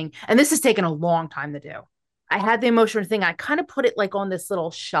thing. And this has taken a long time to do. I had the emotion or thing. I kind of put it like on this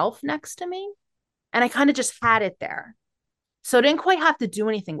little shelf next to me. And I kind of just had it there. So I didn't quite have to do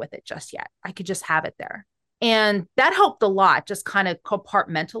anything with it just yet. I could just have it there. And that helped a lot, just kind of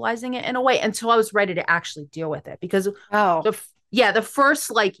compartmentalizing it in a way until I was ready to actually deal with it. Because the first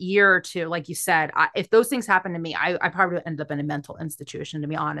like year or two, like you said, if those things happened to me, I probably would end up in a mental institution, to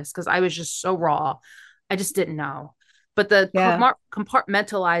be honest, because I was just so raw. I just didn't know. But the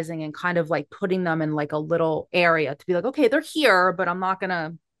compartmentalizing and kind of like putting them in like a little area to be like, okay, they're here, but I'm not going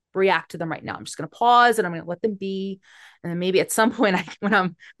to react to them right now. I'm just going to pause and I'm going to let them be. And then maybe at some point, when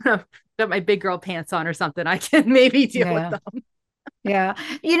I'm got my big girl pants on or something, I can maybe deal with them. Yeah.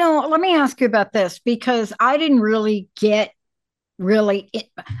 Let me ask you about this because I didn't really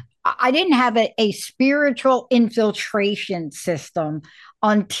I didn't have a spiritual infiltration system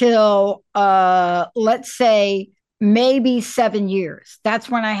until, let's say, maybe 7 years. That's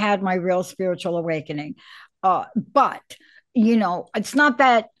when I had my real spiritual awakening. But, it's not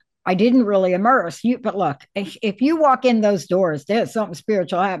that I didn't really immerse you, but look, if you walk in those doors, there's something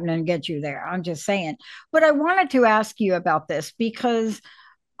spiritual happening to get you there. I'm just saying. But I wanted to ask you about this because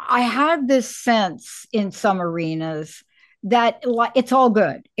I had this sense in some arenas that it's all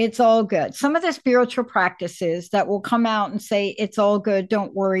good. It's all good. Some of the spiritual practices that will come out and say, it's all good,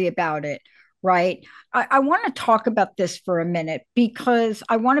 don't worry about it, right? I want to talk about this for a minute because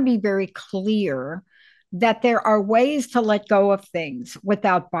I want to be very clear that there are ways to let go of things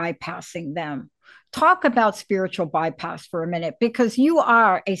without bypassing them. Talk about spiritual bypass for a minute because you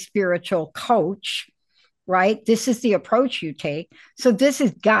are a spiritual coach, right? This is the approach you take. So this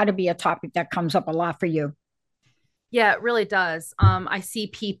has got to be a topic that comes up a lot for you. Yeah, it really does. I see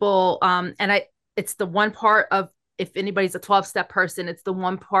people, it's the one part of, if anybody's a 12-step person, it's the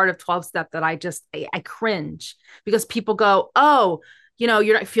one part of 12-step that I cringe because people go, oh,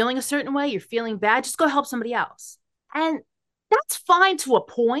 you're not feeling a certain way, you're feeling bad, just go help somebody else. And that's fine to a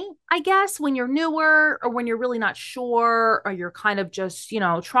point, I guess, when you're newer or when you're really not sure, or you're kind of just,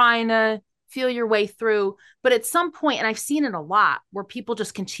 trying to feel your way through. But at some point, and I've seen it a lot, where people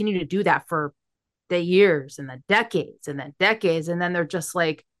just continue to do that for the years and the decades and then decades. And then they're just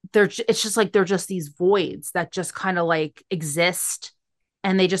like, it's just like, they're just these voids that just kind of like exist,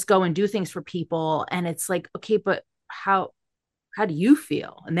 and they just go and do things for people. And it's like, okay, but how do you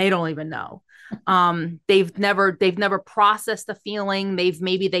feel? And they don't even know. They've never processed the feeling.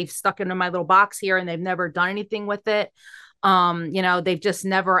 They've stuck into my little box here and they've never done anything with it. They've just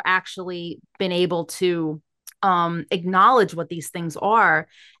never actually been able to acknowledge what these things are.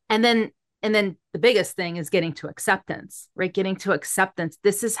 And then the biggest thing is getting to acceptance, right? Getting to acceptance.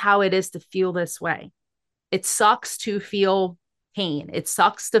 This is how it is to feel this way. It sucks to feel pain. It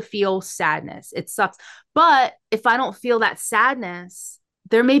sucks to feel sadness. It sucks. But if I don't feel that sadness,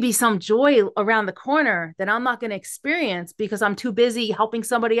 there may be some joy around the corner that I'm not going to experience because I'm too busy helping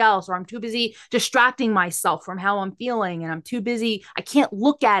somebody else, or I'm too busy distracting myself from how I'm feeling. And I'm too busy. I can't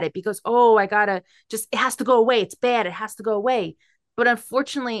look at it because, it has to go away. It's bad. It has to go away. But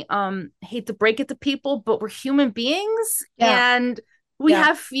unfortunately, I hate to break it to people, but we're human beings and we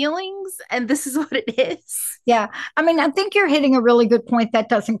have feelings, and this is what it is. Yeah. I mean, I think you're hitting a really good point that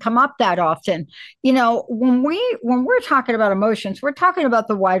doesn't come up that often. When we're talking about emotions, we're talking about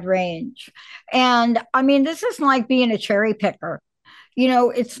the wide range. And I mean, this isn't like being a cherry picker.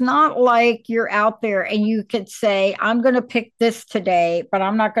 It's not like you're out there and you could say, I'm going to pick this today, but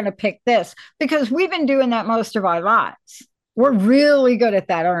I'm not going to pick this, because we've been doing that most of our lives. We're really good at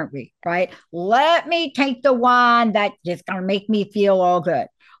that, aren't we? Right? Let me take the one that is going to make me feel all good.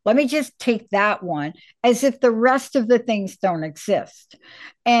 Let me just take that one, as if the rest of the things don't exist.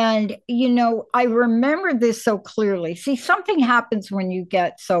 And, I remember this so clearly. See, something happens when you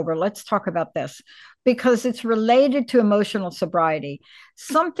get sober. Let's talk about this because it's related to emotional sobriety.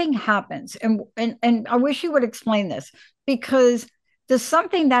 Something happens. And I wish you would explain this, because the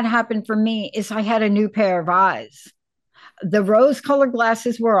something that happened for me is I had a new pair of eyes. The rose-colored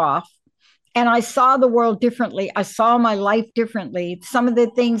glasses were off, and I saw the world differently. I saw my life differently. Some of the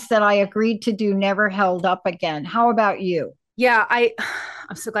things that I agreed to do never held up again. How about you? Yeah,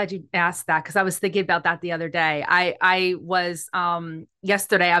 I'm so glad you asked that, because I was thinking about that the other day. I was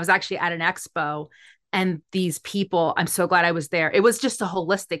yesterday, I was actually at an expo, and these people, I'm so glad I was there. It was just a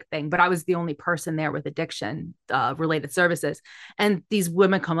holistic thing, but I was the only person there with addiction related services. And these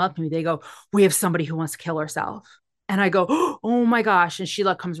women come up to me, they go, we have somebody who wants to kill herself. And I go, oh my gosh. And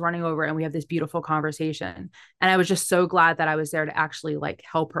Sheila comes running over and we have this beautiful conversation. And I was just so glad that I was there to actually like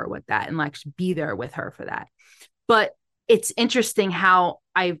help her with that and like be there with her for that. But it's interesting how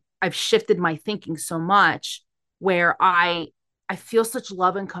I've shifted my thinking so much, where I feel such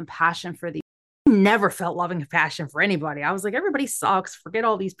love and compassion for these. I never felt love and compassion for anybody. I was like, everybody sucks. Forget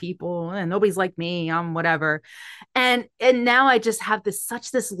all these people, and nobody's like me. I'm whatever. And now I just have this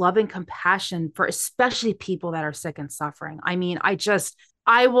love and compassion for especially people that are sick and suffering. I mean,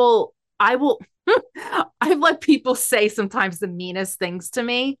 I will I've let people say sometimes the meanest things to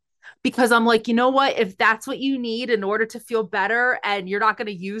me, because I'm like, you know what? If that's what you need in order to feel better and you're not going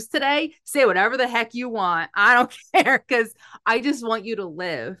to use today, say whatever the heck you want. I don't care, because I just want you to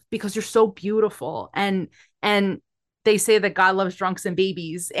live, because you're so beautiful. And they say that God loves drunks and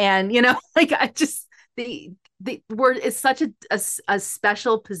babies. And, like I just, the word is such a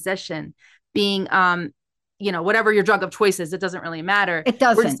special position, being, whatever your drug of choice is, it doesn't really matter. It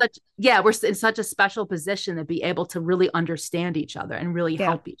doesn't. We're in such a special position to be able to really understand each other and really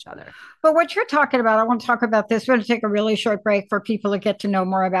help each other. But what you're talking about, I want to talk about this. We're going to take a really short break for people to get to know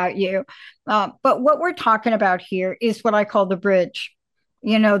more about you. But what we're talking about here is what I call the bridge,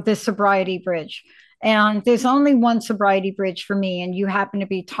 the sobriety bridge. And there's only one sobriety bridge for me, and you happen to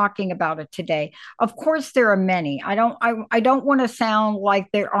be talking about it today. Of course, there are many. I don't want to sound like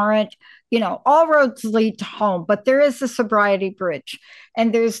there aren't, all roads lead to home, but there is a sobriety bridge.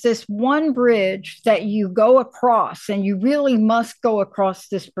 And there's this one bridge that you go across, and you really must go across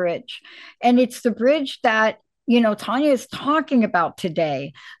this bridge. And it's the bridge that Tanya is talking about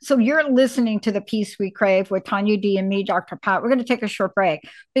today. So you're listening to The Peace We Crave with Tanya D and me, Dr. Pat. We're going to take a short break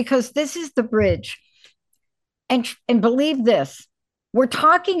because this is the bridge. And believe this, we're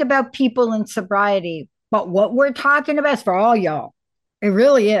talking about people in sobriety, but what we're talking about is for all y'all. It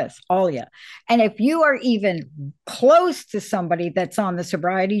really is all you. And if you are even close to somebody that's on the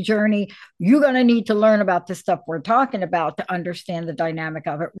sobriety journey, you're going to need to learn about the stuff we're talking about to understand the dynamic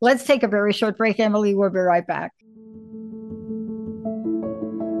of it. Let's take a very short break, Emily. We'll be right back.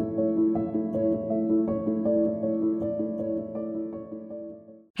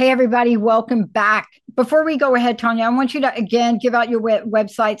 Hey, everybody, welcome back. Before we go ahead, Tanya, I want you to, again, give out your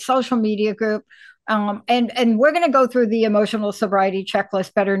website, social media group, and we're going to go through the emotional sobriety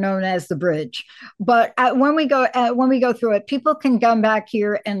checklist, better known as the bridge. But when we go through it, people can come back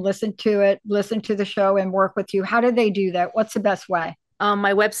here and listen to the show and work with you. How do they do that? What's the best way?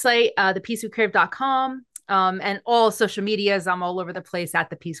 My website, thepeacewecrave.com, and all social medias. I'm all over the place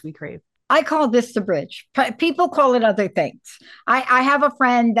at The Peace We Crave. I call this the bridge. People call it other things. I have a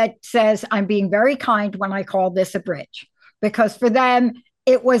friend that says I'm being very kind when I call this a bridge, because for them,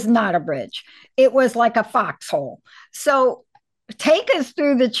 it was not a bridge. It was like a foxhole. So take us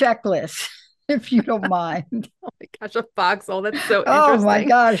through the checklist, if you don't mind. Oh my gosh, a foxhole. That's so interesting. Oh my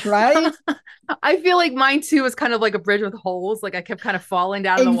gosh, right? I feel like mine too was kind of like a bridge with holes. Like I kept kind of falling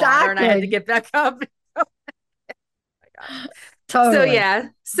down in the water and I had to get back up. Oh my gosh. Totally.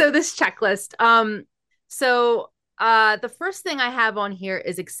 So this checklist. The first thing I have on here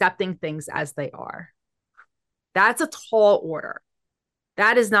is accepting things as they are. That's a tall order.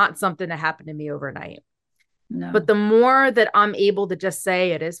 That is not something that happened to me overnight. No. But the more that I'm able to just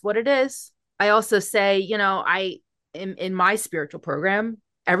say it is what it is. I also say, in my spiritual program,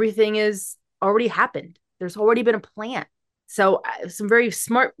 everything is already happened. There's already been a plan. So some very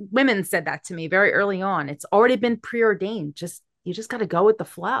smart women said that to me very early on. It's already been preordained. You just got to go with the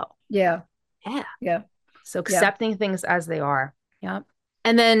flow. Yeah. So accepting things as they are. Yeah.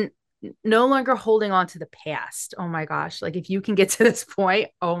 And then no longer holding on to the past. Oh my gosh. Like if you can get to this point,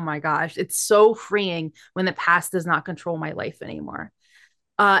 oh my gosh, it's so freeing when the past does not control my life anymore.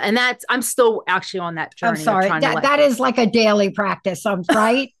 And I'm still actually on that journey. I'm sorry. That is like a daily practice.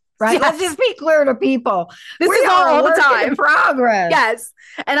 Right? Right. Yes. Let's just be clear to people. This is all the time. In progress. Yes.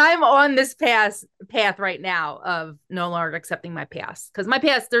 And I'm on this path right now of no longer accepting my past, because my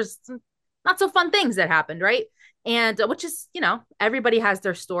past, there's some not so fun things that happened. Right. And which is, everybody has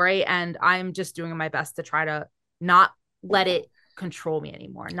their story, and I'm just doing my best to try to not let it control me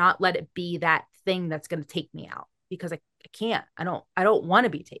anymore. Not let it be that thing that's going to take me out, because I can't, I don't want to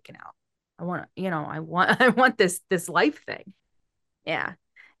be taken out. I want to, I want this life thing. Yeah.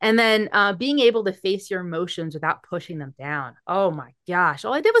 And then being able to face your emotions without pushing them down. Oh my gosh.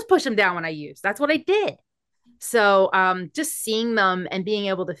 All I did was push them down when I used. That's what I did. So just seeing them and being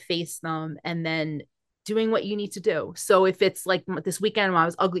able to face them, and then doing what you need to do. So if it's like this weekend when I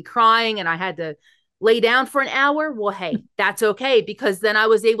was ugly crying and I had to lay down for an hour, well, hey, that's okay, because then I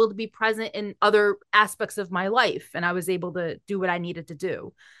was able to be present in other aspects of my life, and I was able to do what I needed to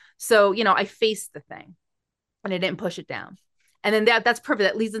do. So, I faced the thing and I didn't push it down. And then that's perfect.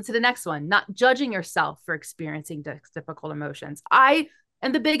 That leads into the next one, not judging yourself for experiencing difficult emotions. I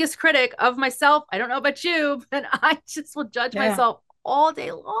am the biggest critic of myself. I don't know about you, but I just will judge myself all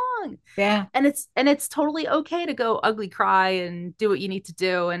day long. Yeah. And it's totally okay to go ugly cry and do what you need to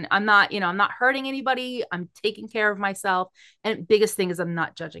do. And I'm not hurting anybody. I'm taking care of myself. And biggest thing is I'm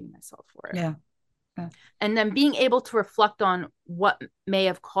not judging myself for it. Yeah. And then being able to reflect on what may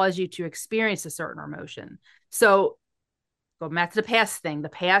have caused you to experience a certain emotion. So go back to the past thing. The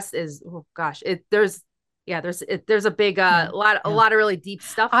past is, oh gosh, there's a big, a lot of really deep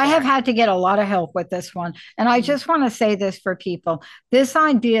stuff. I have had to get a lot of help with this one. And I just want to say this for people, this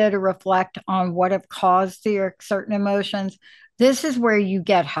idea to reflect on what have caused your certain emotions. This is where you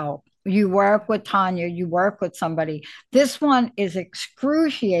get help. You work with Tanya, you work with somebody. This one is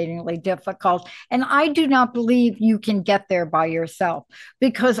excruciatingly difficult. And I do not believe you can get there by yourself,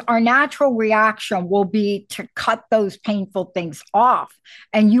 because our natural reaction will be to cut those painful things off,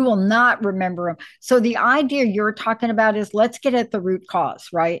 and you will not remember them. So the idea you're talking about is let's get at the root cause,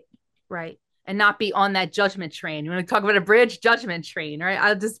 right? Right. and not be on that judgment train. You want to talk about a bridge judgment train, right?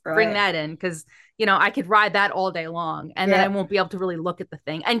 I'll just bring that in because, you know, I could ride that all day long and then I won't be able to really look at the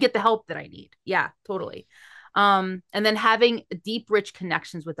thing and get the help that I need. Yeah, totally. And then having deep, rich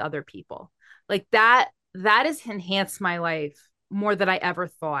connections with other people like that has enhanced my life more than I ever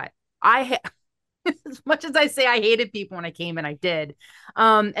thought. As much as I say I hated people when I came and I did.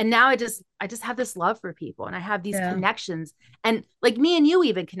 And now I just have this love for people and I have these connections and like me and you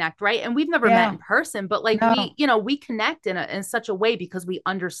even connect, right? And we've never met in person, but like we connect in such a way because we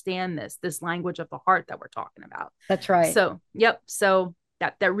understand this language of the heart that we're talking about. That's right. So, yep. So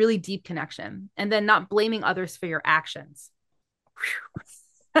that really deep connection and then not blaming others for your actions.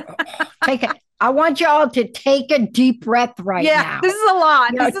 Take it. I want y'all to take a deep breath now. This is a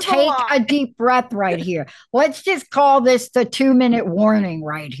lot. Take a deep breath right here. Let's just call this the 2-minute warning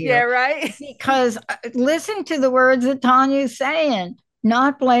right here. Yeah, right. Because listen to the words that Tanya's saying,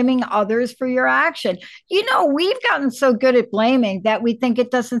 not blaming others for your action. You know, we've gotten so good at blaming that we think it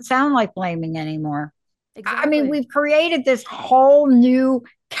doesn't sound like blaming anymore. Exactly. I mean, we've created this whole new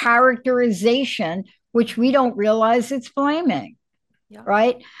characterization, which we don't realize it's blaming. Yeah.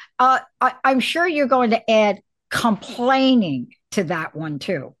 Right. I'm sure you're going to add complaining to that one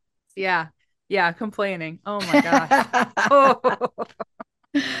too. Yeah. Complaining. Oh my gosh.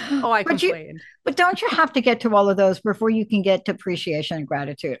 Oh, I complained. But don't you have to get to all of those before you can get to appreciation and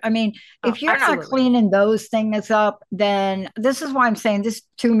gratitude? I mean, if you're not cleaning those things up, then this is why I'm saying this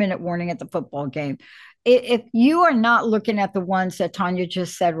 2-minute warning at the football game. If you are not looking at the ones that Tanya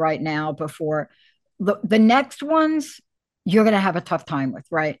just said right now before, the next ones, you're going to have a tough time with,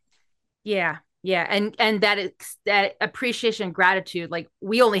 right? Yeah. And that appreciation and gratitude, like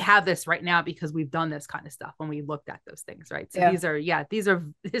we only have this right now because we've done this kind of stuff when we looked at those things, right? So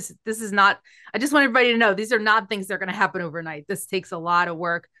this is not, I just want everybody to know, these are not things that are going to happen overnight. This takes a lot of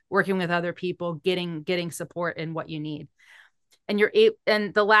work, working with other people, getting support in what you need. And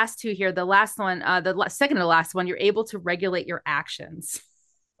and the last two here, the last one, the second to last one, you're able to regulate your actions.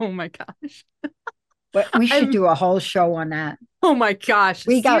 Oh my gosh. But we should do a whole show on that. Oh my gosh.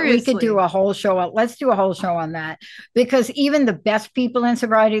 We could do a whole show. Let's do a whole show on that because even the best people in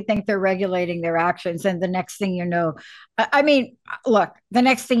sobriety think they're regulating their actions. And the next thing you know, I mean, look, the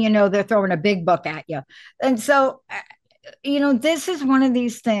next thing you know, they're throwing a big book at you. And so, you know, this is one of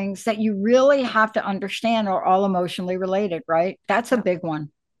these things that you really have to understand are all emotionally related, right? That's a big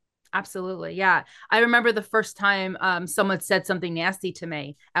one. Absolutely. Yeah. I remember the first time someone said something nasty to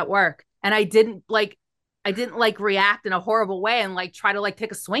me at work and I didn't react in a horrible way and like try to like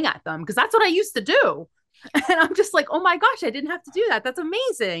take a swing at them because that's what I used to do. And I'm just like, oh my gosh, I didn't have to do that. That's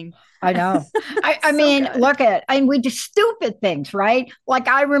amazing. I know. I mean, look at, and we do stupid things, right? Like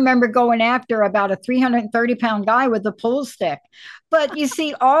I remember going after about a 330-pound guy with a pool stick. But you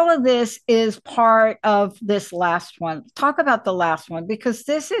see, all of this is part of this last one. Talk about the last one, because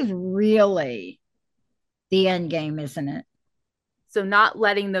this is really the end game, isn't it? So not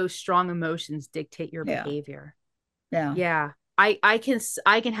letting those strong emotions dictate your behavior. Yeah. I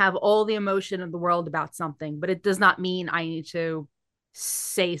can have all the emotion in the world about something, but it does not mean I need to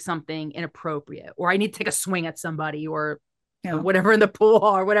say something inappropriate or I need to take a swing at somebody or whatever in the pool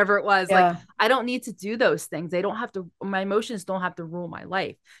or whatever it was. Like I don't need to do those things. My emotions don't have to rule my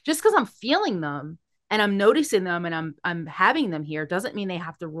life. Just because I'm feeling them and I'm noticing them and I'm having them here doesn't mean they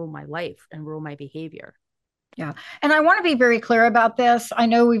have to rule my life and rule my behavior. Yeah. And I want to be very clear about this. I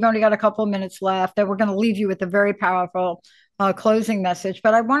know we've only got a couple of minutes left and we're going to leave you with a very powerful closing message,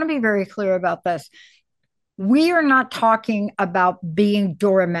 but I want to be very clear about this. We are not talking about being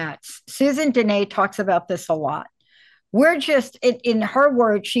doormats. Susan Dene talks about this a lot. We're just, in her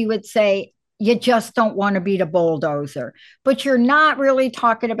words, she would say, you just don't want to be the bulldozer, but you're not really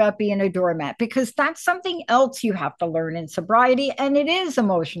talking about being a doormat because that's something else you have to learn in sobriety. And it is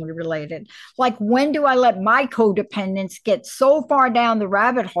emotionally related. Like, when do I let my codependence get so far down the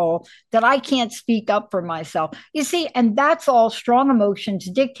rabbit hole that I can't speak up for myself? You see, and that's all strong emotions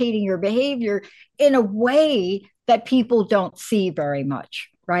dictating your behavior in a way that people don't see very much,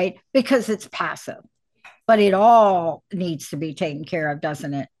 right? Because it's passive, but it all needs to be taken care of,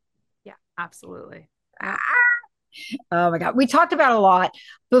 doesn't it? Absolutely. Oh my God. We talked about a lot.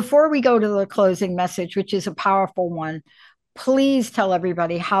 Before we go to the closing message, which is a powerful one, please tell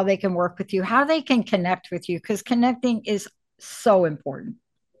everybody how they can work with you, how they can connect with you, because connecting is so important.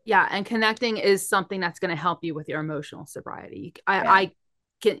 Yeah. And connecting is something that's going to help you with your emotional sobriety. I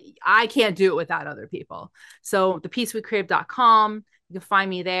can't do it without other people. So thepeacewecrave.com, you can find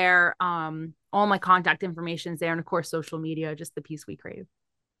me there. All my contact information is there. And of course, social media, just The Peace We Crave.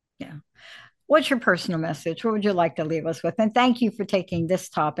 Yeah. What's your personal message? What would you like to leave us with? And thank you for taking this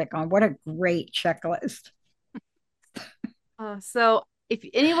topic on. What a great checklist. So if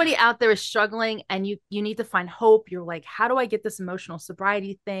anybody out there is struggling and you need to find hope, you're like, how do I get this emotional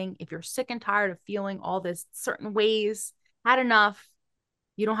sobriety thing? If you're sick and tired of feeling all this certain ways, had enough,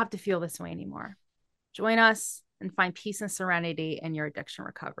 you don't have to feel this way anymore. Join us and find peace and serenity in your addiction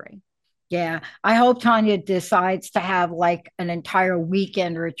recovery. Yeah, I hope Tanya decides to have like an entire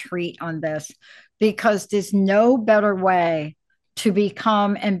weekend retreat on this, because there's no better way to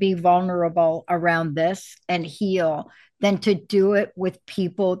become and be vulnerable around this and heal than to do it with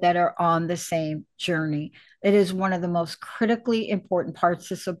people that are on the same journey. It is one of the most critically important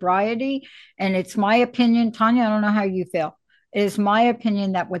parts of sobriety. And it's my opinion, Tanya, I don't know how you feel. It is my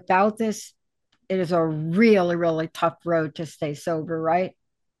opinion that without this, it is a really, really tough road to stay sober, right?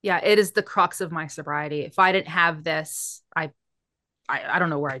 Yeah, it is the crux of my sobriety. If I didn't have this, I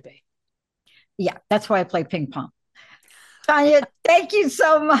don't know where I'd be. Yeah, that's why I play ping pong. Tanya, thank you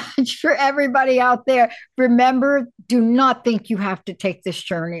so much. For everybody out there, remember, do not think you have to take this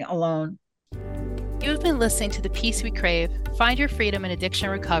journey alone. You've been listening to The Peace We Crave, Find Your Freedom in Addiction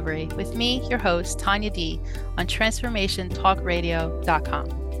Recovery with me, your host, Tanya D, on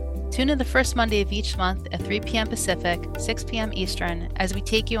TransformationTalkRadio.com. Tune in the first Monday of each month at 3 p.m. Pacific, 6 p.m. Eastern, as we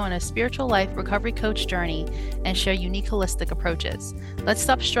take you on a spiritual life recovery coach journey and share unique holistic approaches. Let's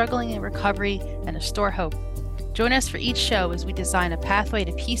stop struggling in recovery and restore hope. Join us for each show as we design a pathway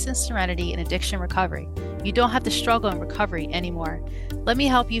to peace and serenity in addiction recovery. You don't have to struggle in recovery anymore. Let me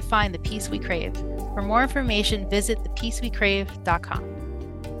help you find the peace we crave. For more information, visit thepeacewecrave.com.